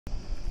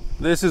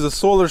This is a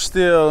solar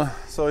steel,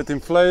 so it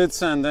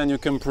inflates and then you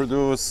can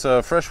produce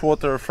fresh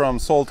water from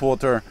salt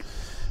water,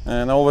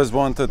 and I always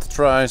wanted to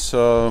try,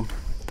 so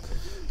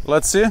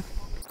let's see.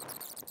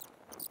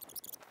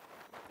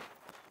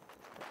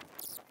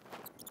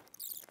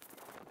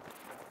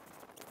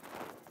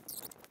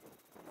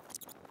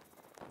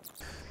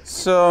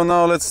 So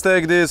now let's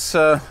take this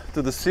to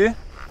the sea.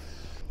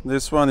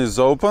 This one is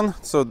open,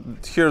 so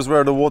here's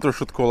where the water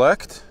should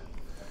collect.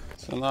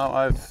 So now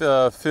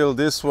I've filled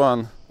this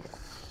one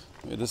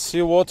with the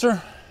seawater.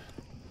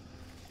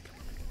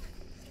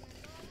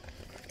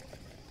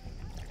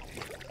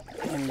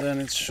 And then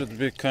it should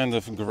be kind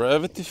of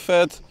gravity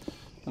fed.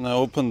 And I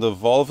open the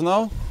valve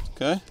now.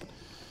 Okay.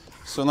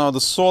 So now the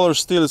solar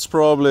steel is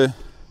probably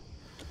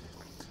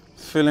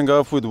filling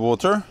up with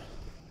water.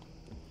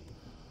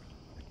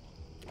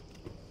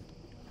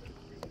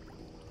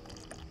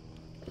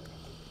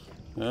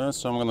 Yeah,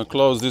 so I'm gonna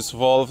close this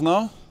valve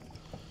now.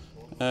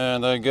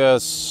 And I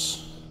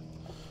guess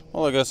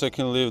I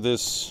can leave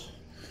this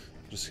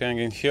just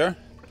hanging here.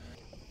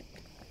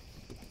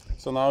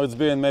 So now it's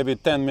been maybe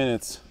 10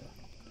 minutes.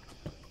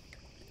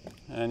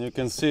 And you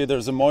can see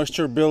there's a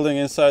moisture building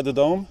inside the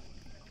dome.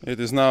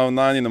 It is now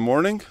 9 in the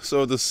morning,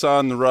 so the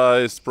sun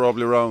rised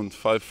probably around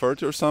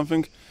 5:30 or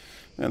something.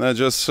 And I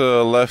just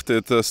left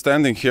it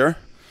standing here.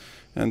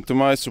 And to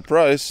my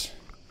surprise,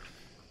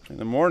 in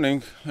the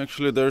morning,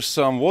 actually there's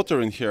some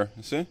water in here,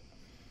 you see?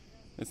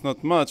 It's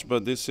not much,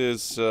 but this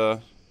is,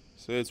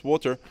 see, it's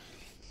water.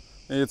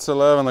 It's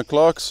 11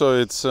 o'clock, so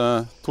it's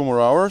 2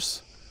 more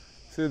hours.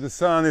 See, the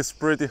sun is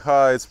pretty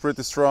high, it's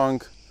pretty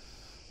strong.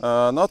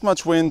 Not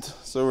much wind,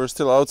 so we're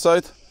still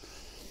outside.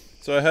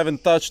 So I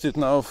haven't touched it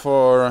now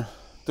for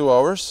 2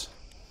 hours.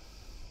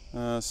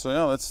 So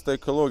yeah, let's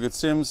take a look. It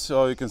seems,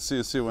 oh, you can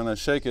see when I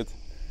shake it,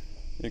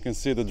 you can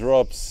see the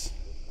drops.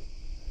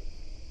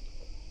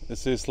 You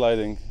see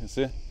sliding, you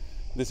see?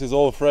 This is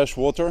all fresh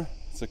water,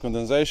 it's a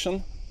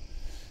condensation.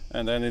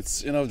 And then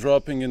it's, you know,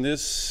 dropping in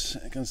this.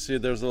 You can see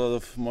there's a lot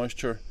of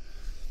moisture,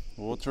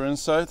 water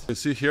inside. You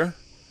see here?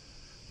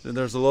 So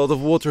there's a lot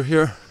of water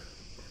here.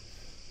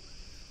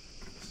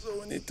 So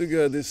we need to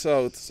get this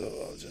out. So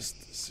I'll just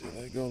see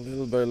if I go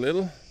little by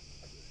little.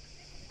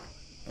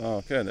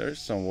 Okay, there is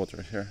some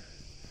water here.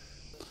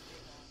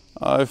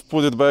 I've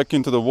put it back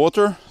into the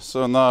water.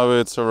 So now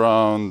it's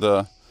around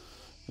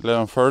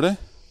 11:30.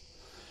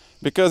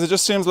 Because it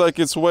just seems like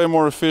it's way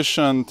more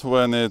efficient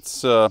when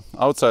it's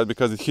outside,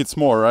 because it heats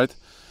more, right?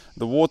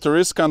 The water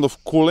is kind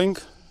of cooling.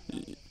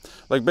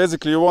 Like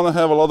basically you want to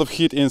have a lot of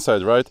heat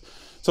inside, right?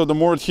 So the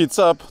more it heats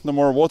up, the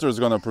more water is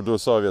going to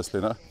produce,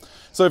 obviously. No?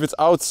 So if it's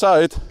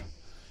outside,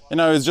 you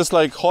know, it's just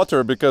like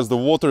hotter because the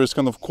water is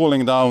kind of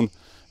cooling down,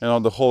 you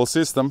know, the whole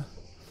system.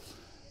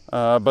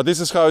 But this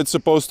is how it's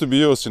supposed to be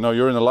used. You know,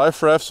 you're in a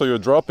life raft, so you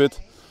drop it.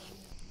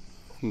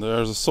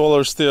 There's a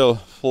solar steel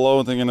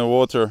floating in the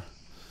water.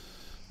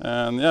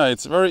 And yeah,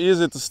 it's very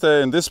easy to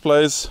stay in this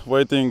place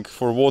waiting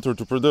for water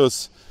to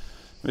produce,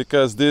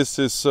 because this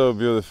is so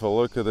beautiful.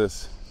 Look at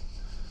this.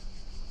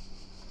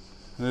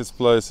 This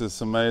place is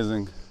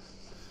amazing.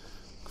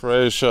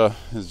 Croatia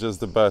is just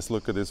the best.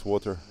 Look at this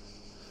water.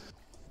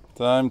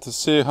 Time to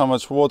see how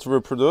much water we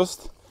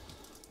produced.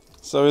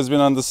 So it's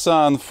been on the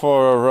sun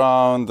for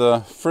around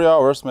 3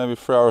 hours, maybe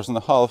 3 hours and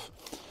a half.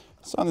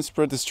 The sun is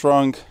pretty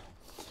strong.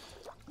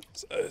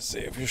 So see,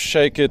 if you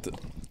shake it,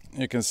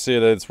 you can see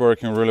that it's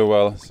working really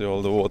well. See,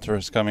 all the water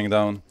is coming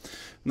down.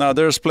 Now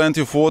there's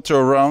plenty of water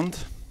around.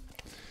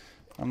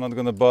 I'm not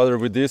gonna bother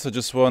with this. I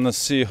just wanna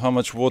see how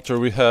much water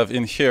we have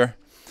in here.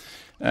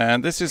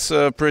 And this is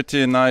a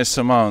pretty nice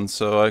amount,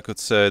 so I could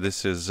say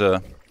this is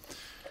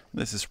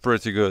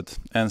pretty good.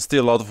 And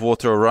still a lot of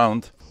water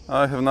around.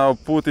 I have now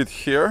put it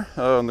here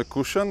on the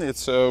cushion.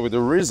 It's with a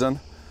reason.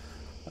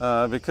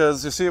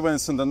 Because you see, when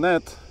it's in the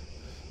net,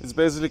 it's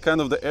basically kind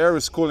of the air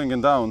is cooling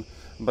it down.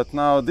 But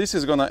now this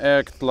is gonna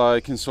act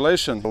like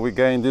insulation. We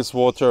gained this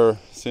water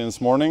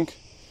since morning,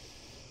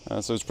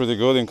 so it's pretty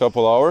good in a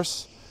couple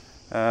hours.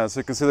 So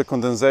you can see the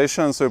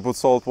condensation, so you put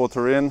salt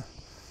water in.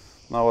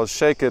 Now I'll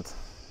shake it,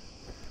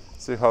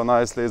 see how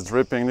nicely it's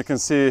dripping. You can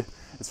see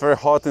it's very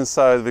hot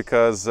inside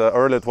because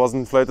earlier it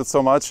wasn't inflated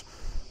so much,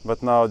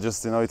 but now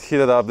just, you know, it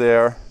heated up the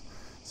air.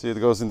 See, it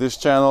goes in these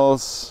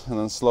channels and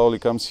then slowly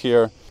comes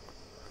here.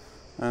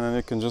 And then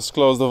you can just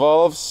close the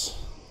valves.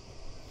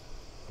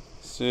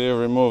 See,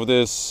 remove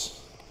this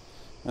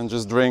and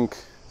just drink.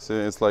 See,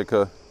 it's like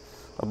a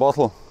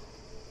bottle.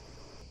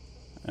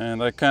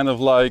 And I kind of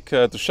like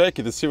to shake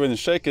it. You see, when you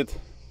shake it,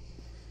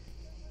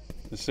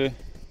 you see,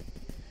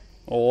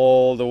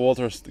 all the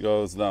water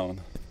goes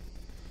down.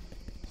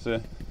 See,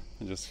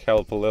 you just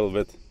help a little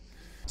bit.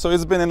 So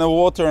it's been in the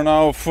water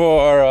now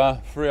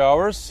for 3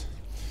 hours,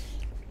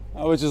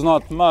 which is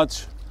not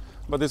much,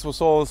 but this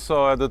was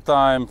also at the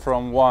time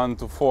from 1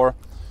 to 4.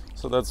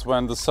 So that's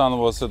when the sun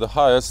was at the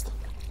highest.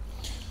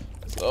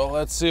 So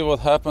let's see what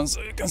happens.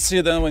 You can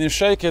see then when you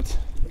shake it,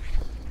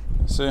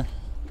 see,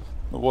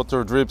 the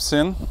water drips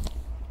in.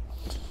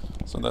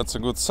 So that's a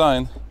good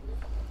sign.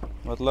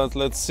 But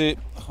let's see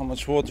how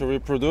much water we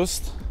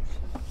produced.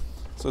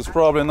 So it's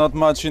probably not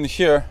much in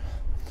here.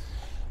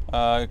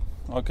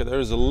 Okay, there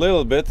is a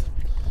little bit,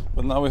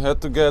 but now we had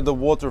to get the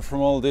water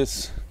from all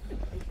these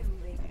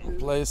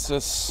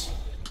places,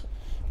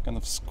 kind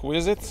of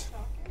squeeze it,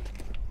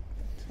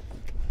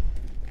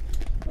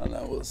 and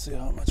then we'll see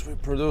how much we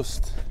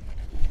produced.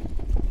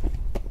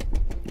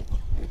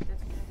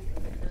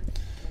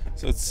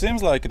 So it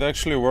seems like it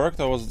actually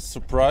worked. I was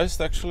surprised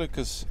actually,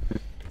 because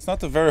it's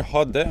not a very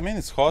hot day. I mean,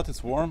 it's hot,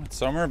 it's warm, it's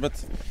summer,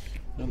 but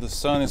you know, the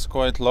sun is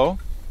quite low.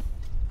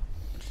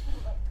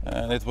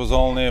 And it was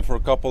only for a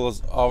couple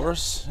of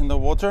hours in the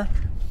water.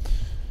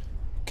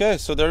 Okay,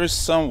 so there is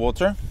some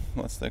water.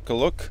 Let's take a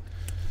look.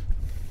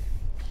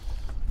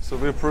 So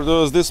we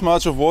produced this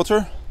much of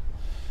water.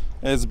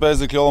 It's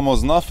basically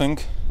almost nothing,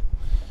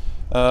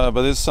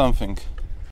 but it's something.